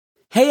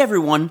Hey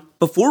everyone,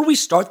 before we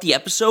start the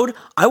episode,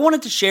 I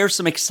wanted to share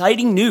some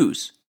exciting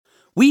news.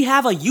 We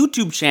have a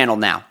YouTube channel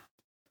now.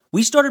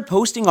 We started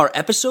posting our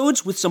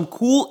episodes with some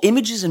cool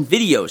images and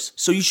videos,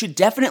 so you should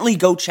definitely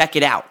go check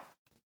it out.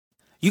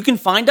 You can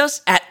find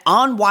us at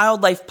On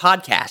Wildlife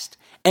Podcast,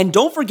 and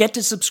don't forget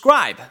to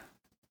subscribe.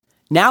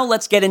 Now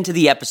let's get into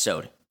the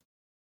episode.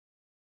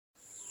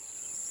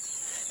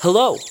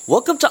 Hello,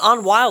 welcome to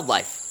On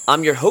Wildlife.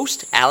 I'm your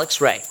host,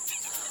 Alex Ray.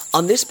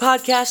 On this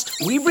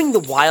podcast, we bring the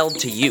wild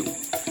to you.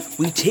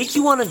 We take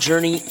you on a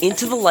journey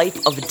into the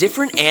life of a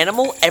different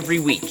animal every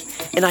week,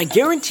 and I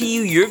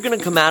guarantee you're going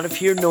to come out of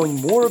here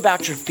knowing more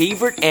about your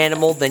favorite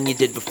animal than you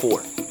did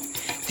before.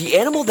 The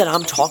animal that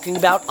I'm talking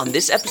about on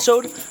this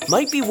episode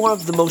might be one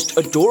of the most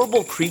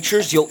adorable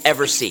creatures you'll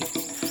ever see.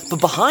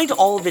 But behind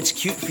all of its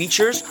cute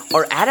features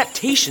are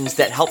adaptations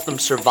that help them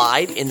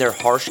survive in their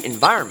harsh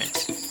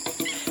environments.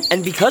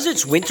 And because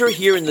it's winter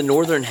here in the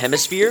Northern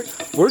Hemisphere,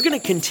 we're going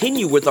to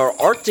continue with our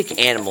Arctic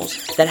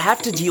animals that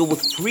have to deal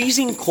with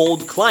freezing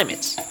cold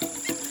climates.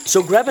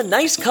 So grab a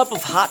nice cup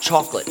of hot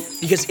chocolate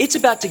because it's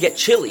about to get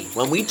chilly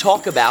when we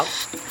talk about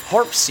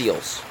harp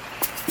seals.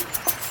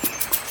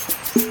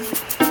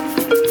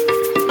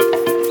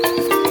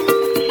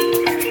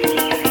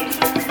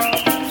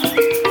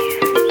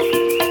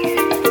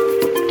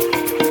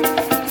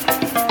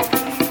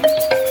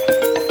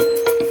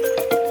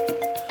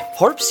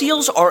 Harp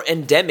seals are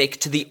endemic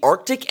to the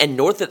Arctic and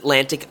North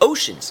Atlantic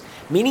Oceans,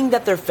 meaning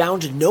that they're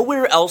found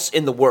nowhere else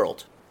in the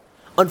world.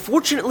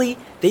 Unfortunately,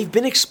 they've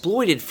been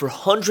exploited for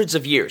hundreds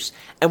of years,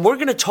 and we're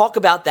going to talk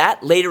about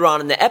that later on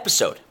in the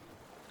episode.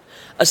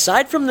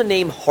 Aside from the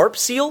name harp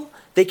seal,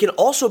 they can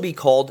also be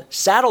called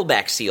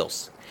saddleback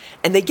seals,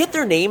 and they get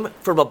their name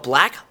from a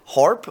black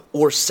harp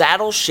or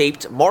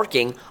saddle-shaped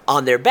marking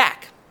on their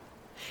back.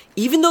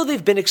 Even though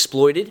they've been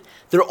exploited,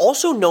 they're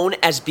also known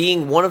as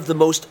being one of the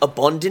most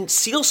abundant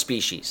seal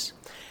species.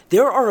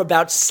 There are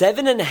about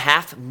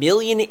 7.5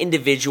 million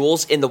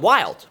individuals in the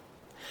wild.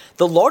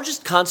 The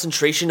largest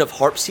concentration of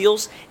harp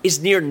seals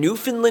is near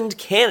Newfoundland,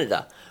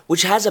 Canada,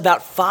 which has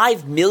about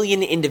 5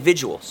 million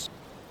individuals.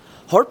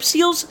 Harp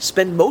seals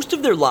spend most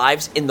of their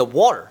lives in the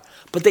water,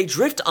 but they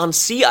drift on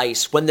sea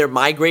ice when they're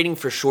migrating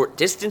for short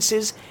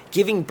distances,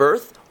 giving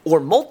birth, or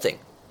molting.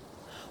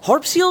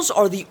 Harp seals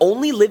are the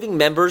only living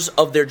members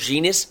of their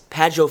genus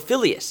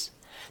Pagophyleus.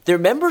 They're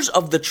members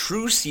of the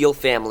true seal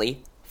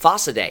family,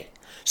 Phasidae,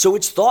 so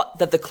it's thought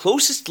that the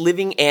closest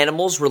living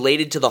animals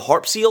related to the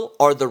harp seal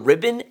are the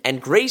ribbon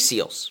and gray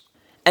seals.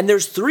 And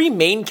there's 3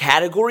 main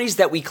categories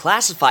that we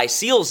classify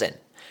seals in.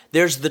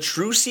 There's the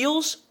true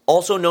seals,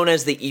 also known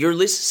as the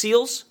earless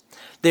seals.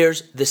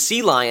 There's the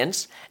sea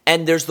lions,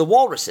 and there's the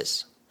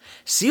walruses.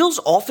 Seals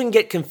often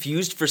get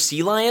confused for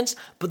sea lions,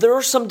 but there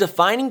are some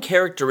defining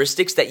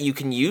characteristics that you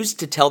can use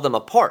to tell them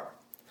apart.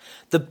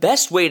 The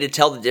best way to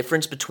tell the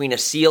difference between a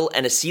seal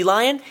and a sea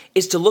lion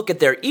is to look at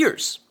their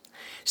ears.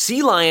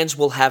 Sea lions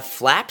will have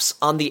flaps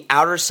on the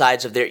outer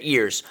sides of their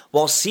ears,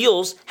 while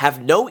seals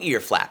have no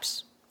ear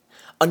flaps.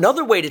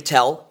 Another way to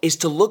tell is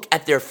to look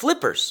at their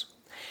flippers.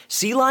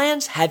 Sea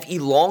lions have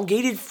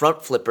elongated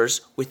front flippers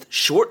with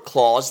short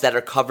claws that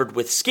are covered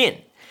with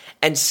skin,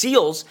 and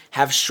seals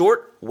have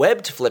short,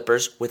 webbed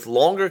flippers with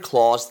longer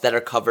claws that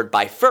are covered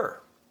by fur.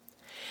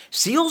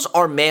 Seals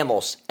are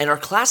mammals and are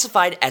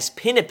classified as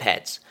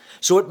pinnipeds,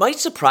 so it might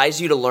surprise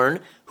you to learn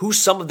who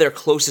some of their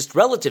closest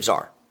relatives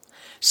are.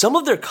 Some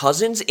of their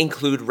cousins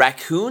include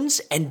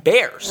raccoons and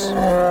bears.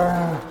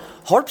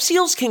 Harp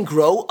seals can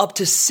grow up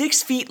to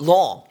 6 feet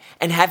long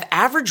and have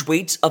average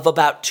weights of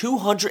about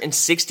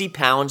 260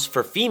 pounds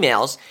for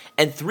females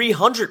and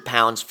 300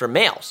 pounds for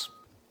males.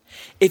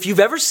 If you've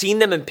ever seen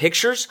them in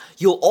pictures,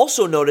 you'll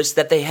also notice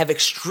that they have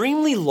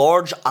extremely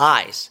large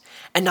eyes.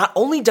 And not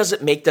only does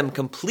it make them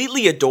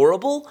completely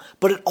adorable,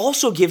 but it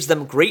also gives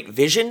them great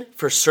vision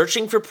for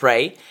searching for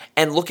prey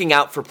and looking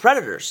out for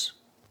predators.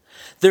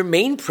 Their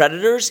main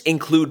predators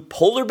include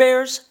polar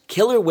bears,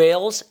 killer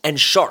whales, and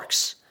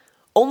sharks.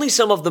 Only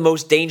some of the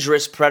most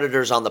dangerous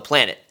predators on the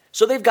planet,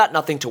 so they've got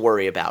nothing to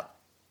worry about.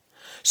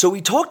 So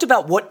we talked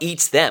about what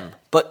eats them,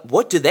 but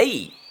what do they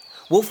eat?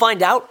 We'll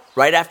find out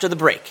right after the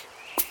break.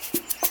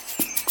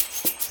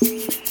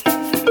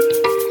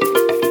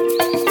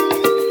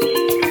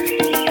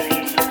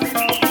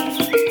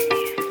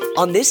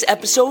 On this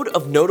episode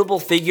of Notable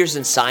Figures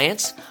in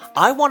Science,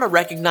 I want to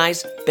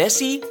recognize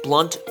Bessie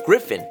Blunt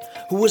Griffin,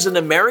 who was an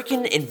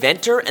American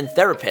inventor and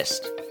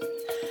therapist.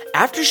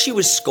 After she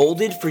was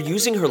scolded for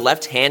using her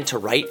left hand to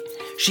write,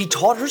 she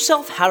taught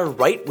herself how to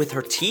write with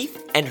her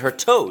teeth and her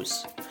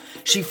toes.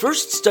 She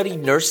first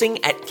studied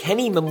nursing at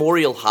Kenny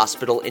Memorial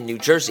Hospital in New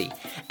Jersey,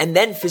 and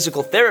then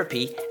physical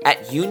therapy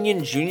at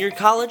Union Junior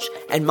College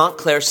and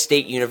Montclair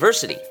State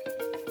University.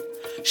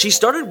 She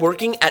started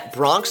working at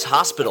Bronx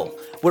Hospital,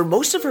 where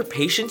most of her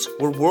patients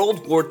were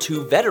World War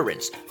II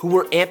veterans who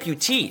were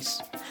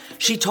amputees.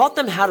 She taught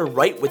them how to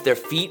write with their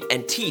feet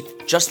and teeth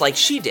just like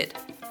she did.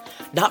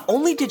 Not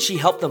only did she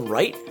help them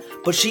write,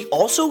 but she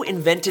also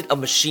invented a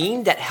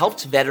machine that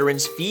helped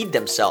veterans feed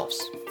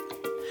themselves.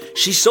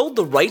 She sold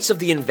the rights of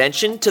the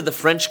invention to the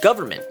French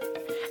government.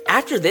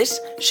 After this,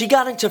 she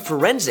got into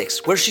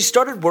forensics, where she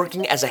started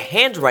working as a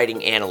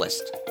handwriting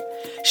analyst.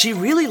 She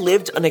really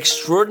lived an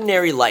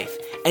extraordinary life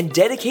and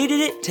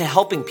dedicated it to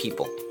helping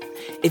people.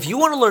 If you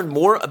want to learn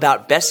more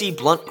about Bessie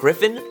Blunt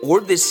Griffin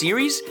or this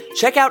series,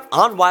 check out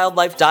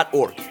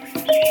onwildlife.org.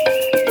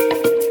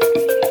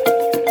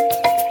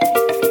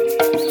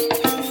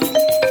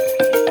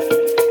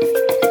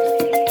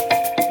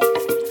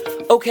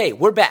 Okay,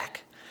 we're back.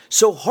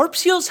 So harp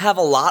seals have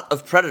a lot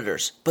of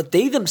predators, but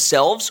they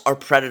themselves are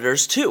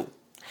predators too.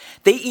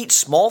 They eat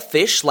small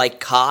fish like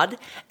cod,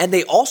 and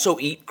they also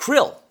eat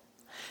krill.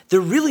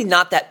 They're really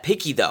not that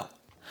picky though.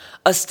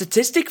 A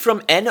statistic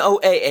from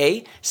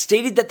NOAA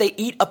stated that they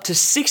eat up to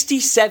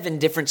 67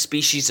 different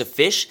species of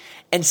fish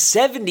and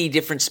 70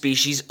 different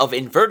species of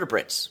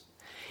invertebrates.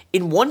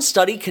 In one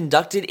study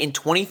conducted in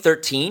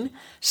 2013,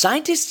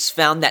 scientists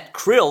found that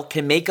krill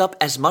can make up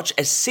as much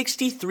as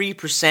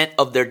 63%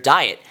 of their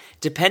diet,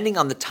 depending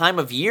on the time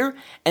of year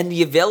and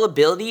the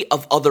availability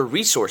of other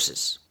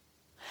resources.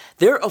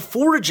 They're a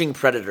foraging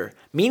predator,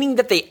 meaning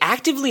that they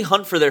actively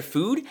hunt for their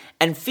food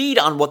and feed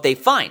on what they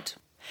find.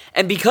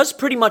 And because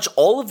pretty much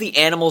all of the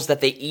animals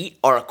that they eat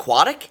are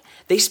aquatic,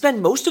 they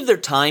spend most of their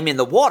time in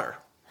the water.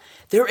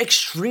 They're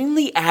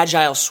extremely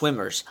agile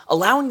swimmers,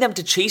 allowing them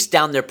to chase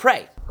down their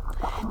prey.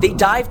 They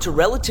dive to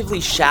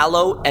relatively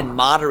shallow and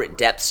moderate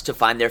depths to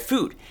find their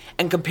food,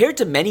 and compared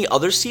to many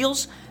other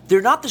seals,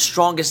 they're not the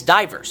strongest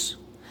divers.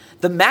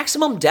 The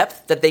maximum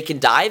depth that they can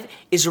dive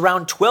is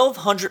around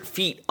 1,200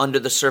 feet under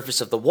the surface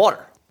of the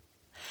water.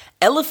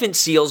 Elephant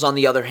seals, on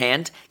the other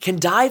hand, can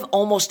dive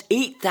almost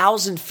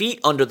 8,000 feet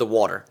under the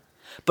water.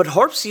 But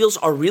harp seals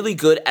are really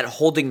good at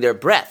holding their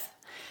breath.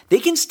 They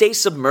can stay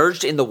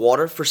submerged in the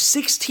water for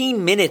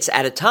 16 minutes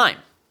at a time.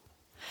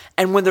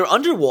 And when they're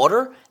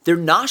underwater, their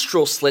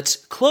nostril slits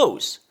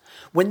close.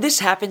 When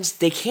this happens,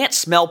 they can't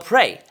smell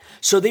prey,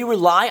 so they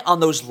rely on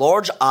those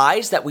large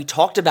eyes that we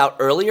talked about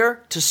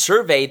earlier to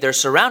survey their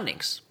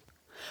surroundings.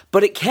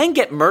 But it can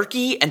get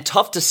murky and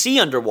tough to see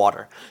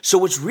underwater, so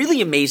what's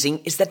really amazing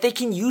is that they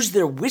can use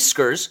their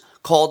whiskers,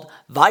 called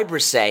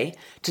vibrissae,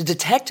 to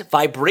detect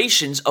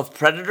vibrations of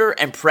predator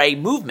and prey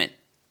movement.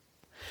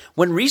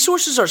 When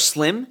resources are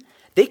slim,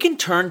 they can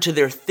turn to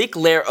their thick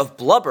layer of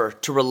blubber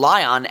to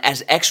rely on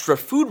as extra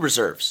food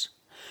reserves.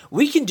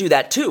 We can do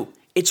that too.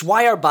 It's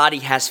why our body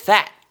has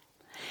fat.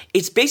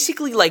 It's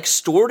basically like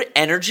stored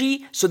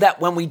energy so that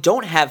when we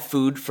don't have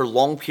food for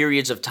long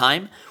periods of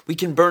time, we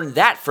can burn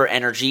that for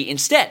energy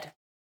instead.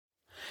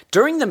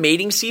 During the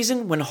mating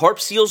season, when harp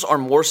seals are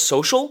more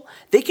social,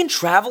 they can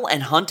travel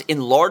and hunt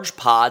in large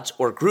pods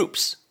or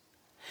groups.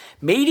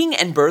 Mating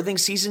and birthing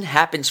season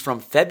happens from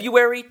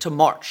February to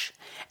March,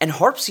 and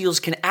harp seals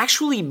can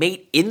actually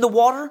mate in the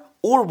water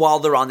or while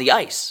they're on the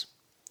ice.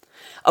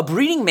 A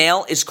breeding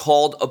male is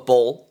called a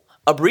bull,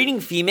 a breeding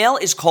female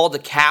is called a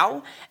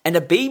cow, and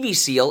a baby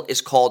seal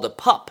is called a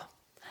pup.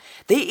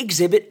 They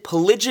exhibit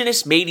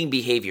polygynous mating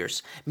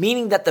behaviors,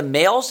 meaning that the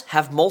males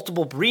have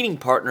multiple breeding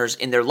partners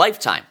in their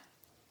lifetime.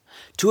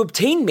 To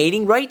obtain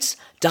mating rights,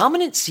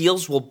 dominant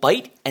seals will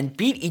bite and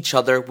beat each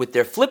other with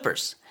their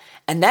flippers.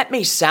 And that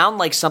may sound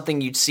like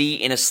something you'd see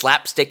in a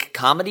slapstick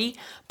comedy,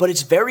 but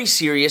it's very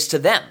serious to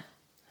them.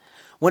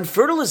 When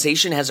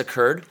fertilization has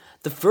occurred,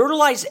 the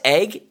fertilized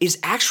egg is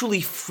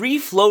actually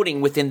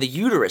free-floating within the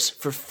uterus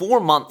for 4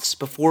 months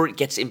before it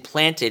gets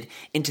implanted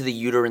into the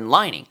uterine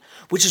lining,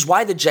 which is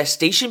why the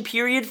gestation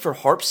period for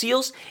harp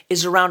seals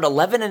is around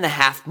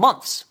 11.5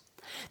 months.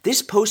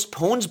 This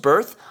postpones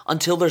birth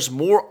until there's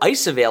more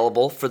ice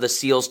available for the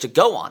seals to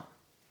go on.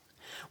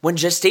 When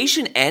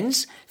gestation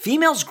ends,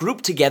 females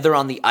group together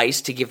on the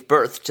ice to give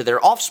birth to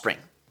their offspring.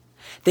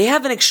 They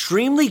have an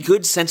extremely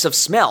good sense of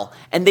smell,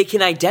 and they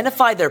can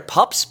identify their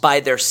pups by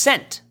their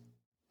scent.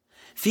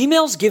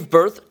 Females give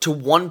birth to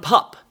 1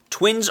 pup.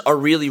 Twins are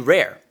really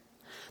rare.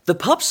 The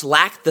pups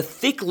lack the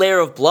thick layer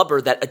of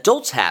blubber that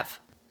adults have.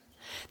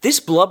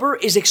 This blubber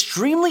is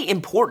extremely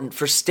important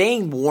for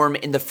staying warm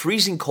in the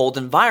freezing cold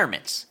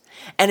environments,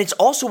 and it's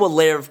also a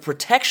layer of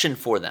protection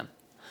for them.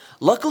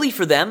 Luckily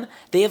for them,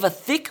 they have a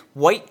thick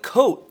white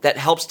coat that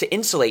helps to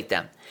insulate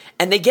them,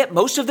 and they get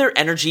most of their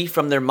energy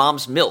from their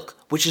mom's milk,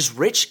 which is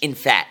rich in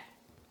fat.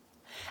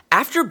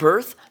 After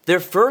birth,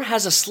 their fur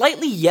has a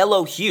slightly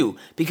yellow hue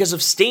because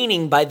of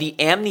staining by the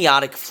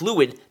amniotic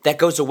fluid that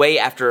goes away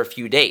after a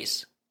few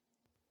days.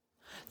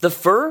 The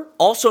fur,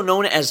 also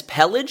known as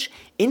pelage,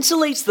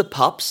 insulates the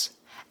pups,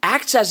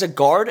 acts as a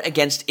guard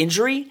against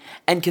injury,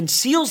 and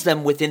conceals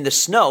them within the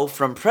snow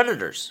from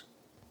predators.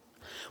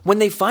 When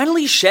they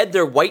finally shed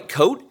their white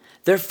coat,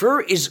 their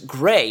fur is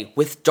gray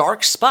with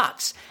dark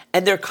spots,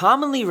 and they're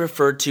commonly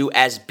referred to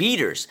as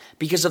beaters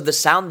because of the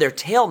sound their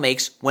tail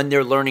makes when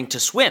they're learning to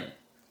swim.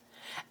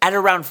 At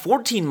around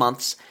 14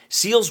 months,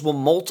 seals will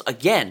molt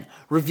again,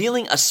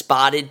 revealing a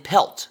spotted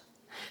pelt.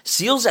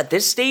 Seals at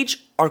this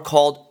stage are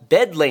called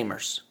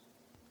bedlamers.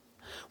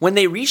 When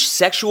they reach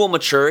sexual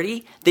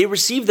maturity, they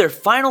receive their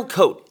final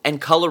coat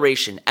and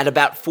coloration at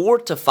about 4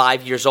 to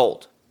 5 years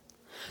old.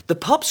 The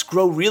pups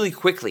grow really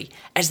quickly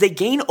as they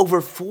gain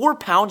over 4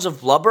 pounds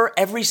of blubber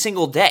every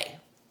single day.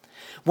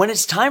 When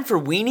it's time for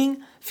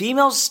weaning,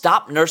 females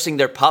stop nursing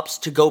their pups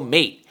to go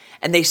mate,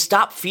 and they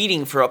stop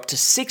feeding for up to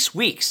 6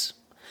 weeks.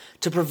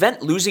 To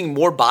prevent losing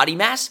more body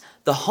mass,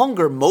 the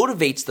hunger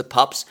motivates the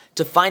pups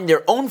to find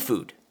their own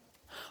food.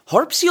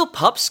 Harp seal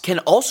pups can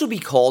also be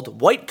called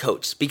white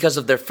coats because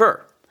of their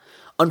fur.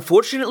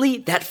 Unfortunately,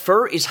 that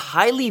fur is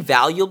highly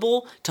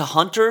valuable to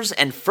hunters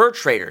and fur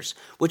traders,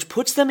 which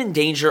puts them in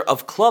danger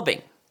of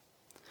clubbing.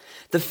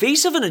 The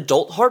face of an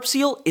adult harp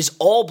seal is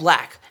all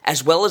black,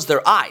 as well as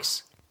their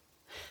eyes.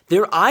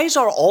 Their eyes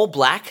are all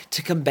black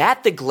to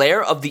combat the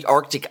glare of the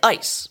Arctic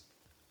ice.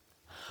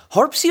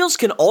 Harp seals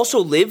can also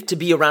live to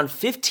be around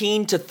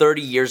 15 to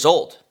 30 years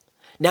old.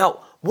 Now,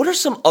 what are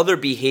some other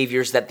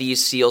behaviors that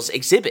these seals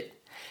exhibit?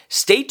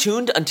 Stay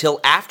tuned until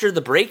after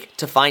the break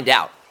to find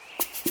out.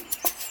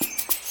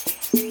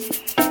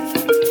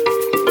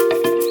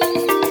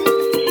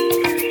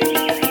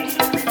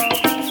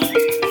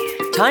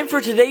 Time for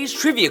today's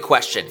trivia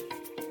question.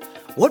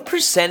 What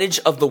percentage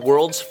of the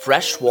world's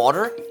fresh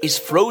water is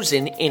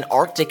frozen in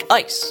Arctic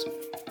ice?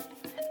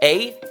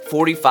 A,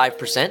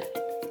 45%,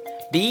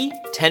 B,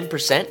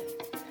 10%,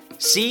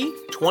 C,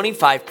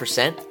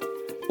 25%,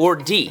 or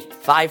D,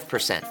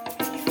 5%?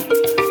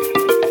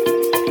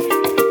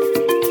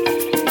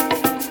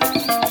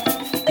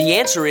 The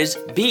answer is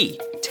B,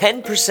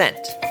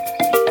 10%.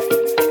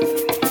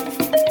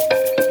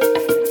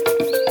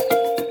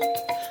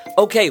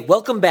 Okay,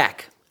 welcome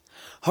back.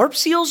 Harp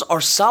seals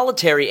are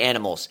solitary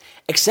animals,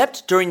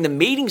 except during the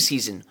mating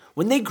season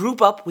when they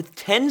group up with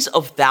tens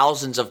of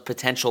thousands of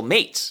potential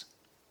mates.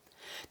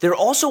 They're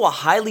also a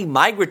highly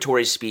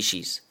migratory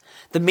species.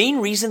 The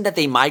main reason that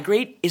they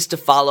migrate is to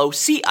follow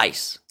sea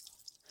ice.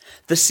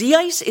 The sea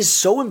ice is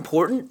so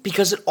important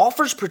because it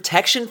offers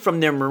protection from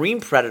their marine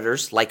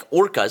predators like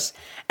orcas,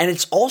 and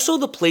it's also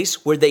the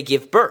place where they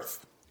give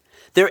birth.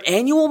 Their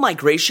annual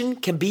migration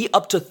can be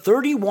up to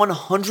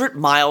 3,100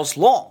 miles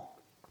long.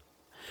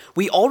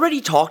 We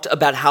already talked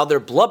about how their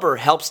blubber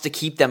helps to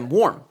keep them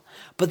warm,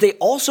 but they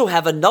also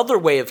have another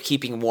way of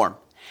keeping warm,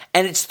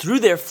 and it's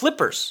through their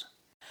flippers.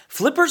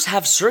 Flippers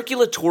have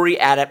circulatory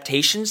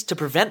adaptations to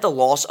prevent the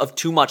loss of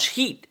too much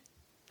heat.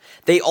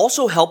 They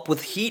also help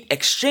with heat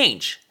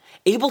exchange,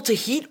 able to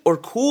heat or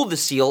cool the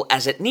seal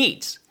as it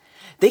needs.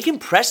 They can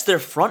press their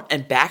front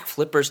and back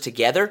flippers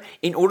together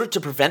in order to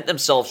prevent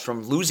themselves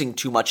from losing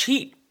too much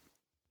heat.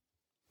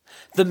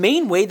 The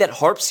main way that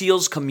harp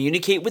seals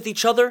communicate with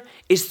each other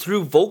is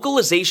through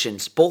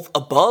vocalizations both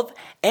above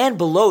and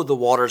below the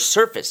water's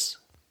surface.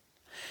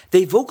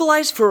 They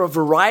vocalize for a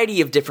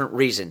variety of different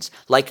reasons,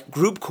 like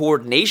group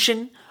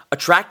coordination,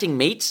 attracting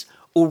mates,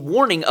 or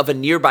warning of a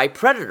nearby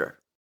predator.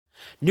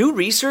 New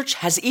research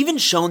has even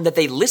shown that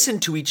they listen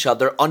to each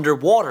other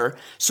underwater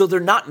so they're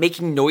not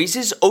making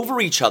noises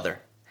over each other.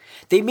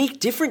 They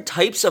make different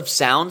types of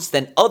sounds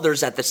than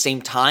others at the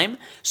same time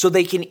so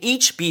they can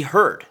each be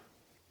heard.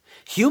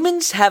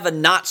 Humans have a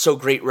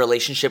not-so-great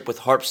relationship with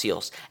harp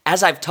seals,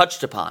 as I've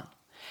touched upon.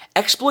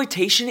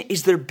 Exploitation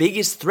is their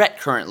biggest threat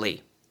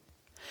currently.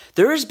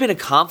 There has been a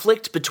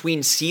conflict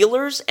between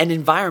sealers and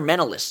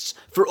environmentalists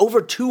for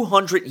over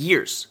 200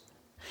 years.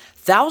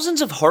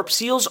 Thousands of harp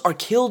seals are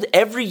killed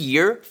every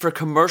year for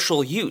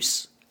commercial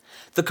use.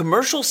 The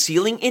commercial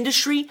sealing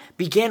industry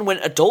began when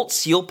adult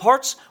seal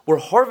parts were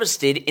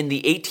harvested in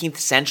the 18th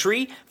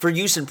century for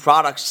use in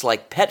products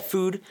like pet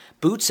food,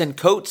 boots and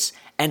coats,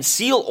 and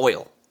seal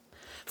oil.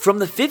 From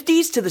the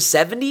 50s to the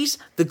 70s,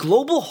 the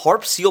global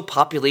harp seal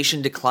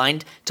population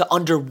declined to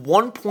under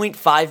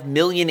 1.5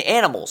 million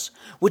animals,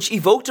 which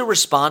evoked a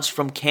response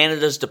from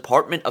Canada's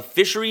Department of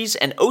Fisheries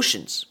and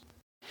Oceans.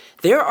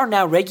 There are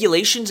now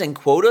regulations and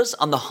quotas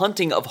on the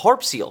hunting of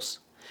harp seals.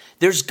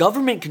 There's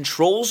government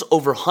controls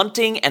over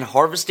hunting and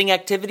harvesting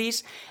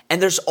activities, and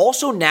there's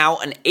also now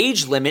an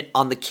age limit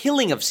on the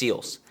killing of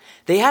seals.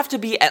 They have to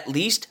be at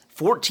least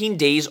 14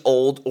 days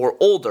old or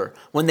older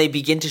when they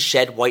begin to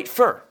shed white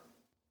fur.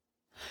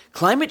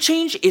 Climate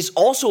change is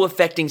also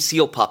affecting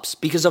seal pups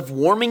because of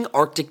warming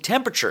Arctic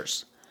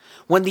temperatures.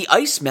 When the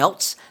ice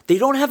melts, they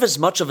don't have as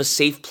much of a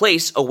safe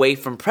place away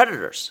from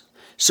predators.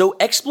 So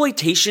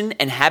exploitation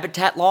and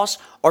habitat loss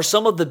are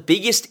some of the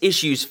biggest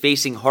issues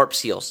facing harp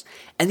seals,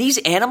 and these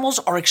animals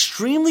are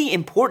extremely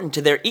important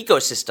to their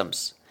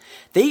ecosystems.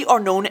 They are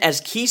known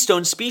as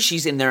keystone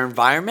species in their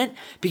environment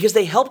because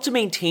they help to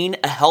maintain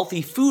a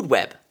healthy food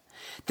web.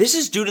 This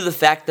is due to the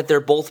fact that they're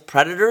both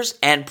predators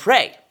and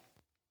prey.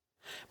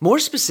 More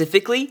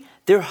specifically,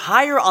 they're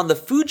higher on the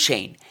food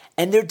chain,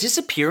 and their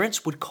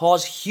disappearance would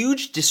cause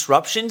huge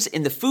disruptions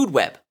in the food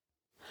web.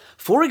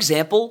 For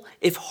example,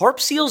 if harp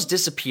seals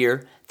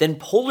disappear, then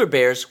polar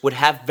bears would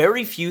have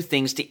very few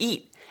things to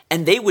eat,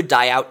 and they would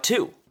die out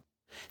too.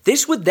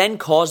 This would then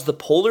cause the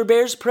polar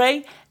bear's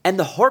prey and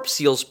the harp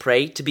seal's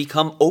prey to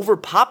become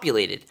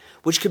overpopulated,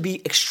 which could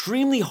be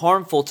extremely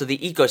harmful to the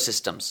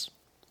ecosystems.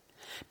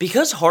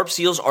 Because harp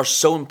seals are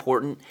so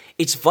important,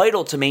 it's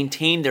vital to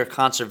maintain their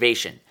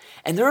conservation,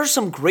 and there are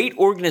some great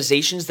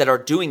organizations that are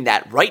doing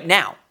that right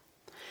now.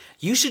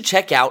 You should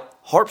check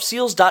out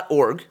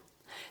harpseals.org,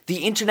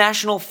 the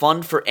International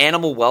Fund for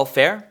Animal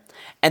Welfare,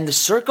 and the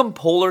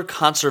Circumpolar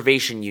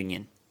Conservation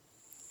Union.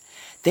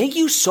 Thank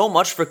you so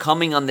much for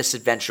coming on this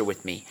adventure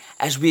with me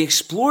as we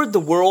explored the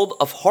world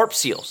of harp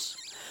seals.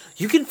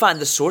 You can find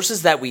the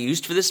sources that we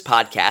used for this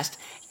podcast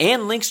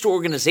and links to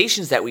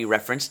organizations that we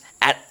referenced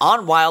at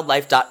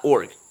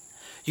onwildlife.org.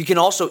 You can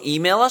also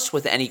email us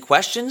with any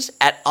questions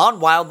at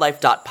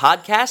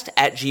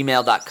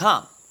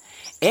onwildlife.podcast@gmail.com.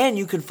 And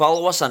you can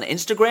follow us on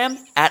Instagram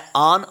at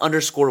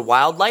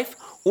 @on_wildlife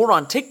or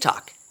on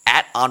TikTok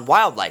at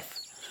 @onwildlife.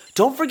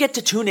 Don't forget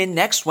to tune in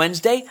next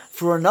Wednesday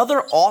for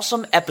another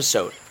awesome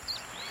episode.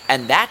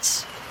 And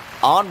that's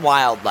On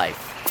Wildlife.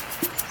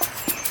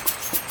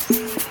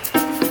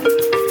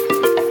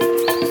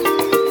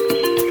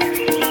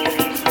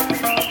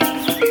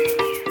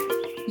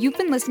 You've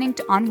been listening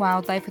to On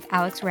Wildlife with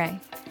Alex Ray.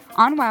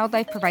 On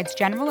Wildlife provides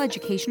general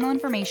educational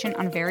information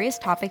on various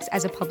topics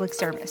as a public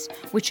service,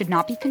 which should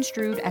not be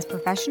construed as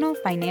professional,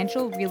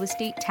 financial, real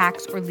estate,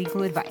 tax, or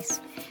legal advice.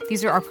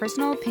 These are our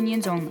personal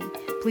opinions only.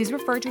 Please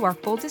refer to our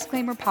full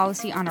disclaimer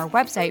policy on our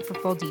website for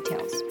full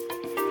details.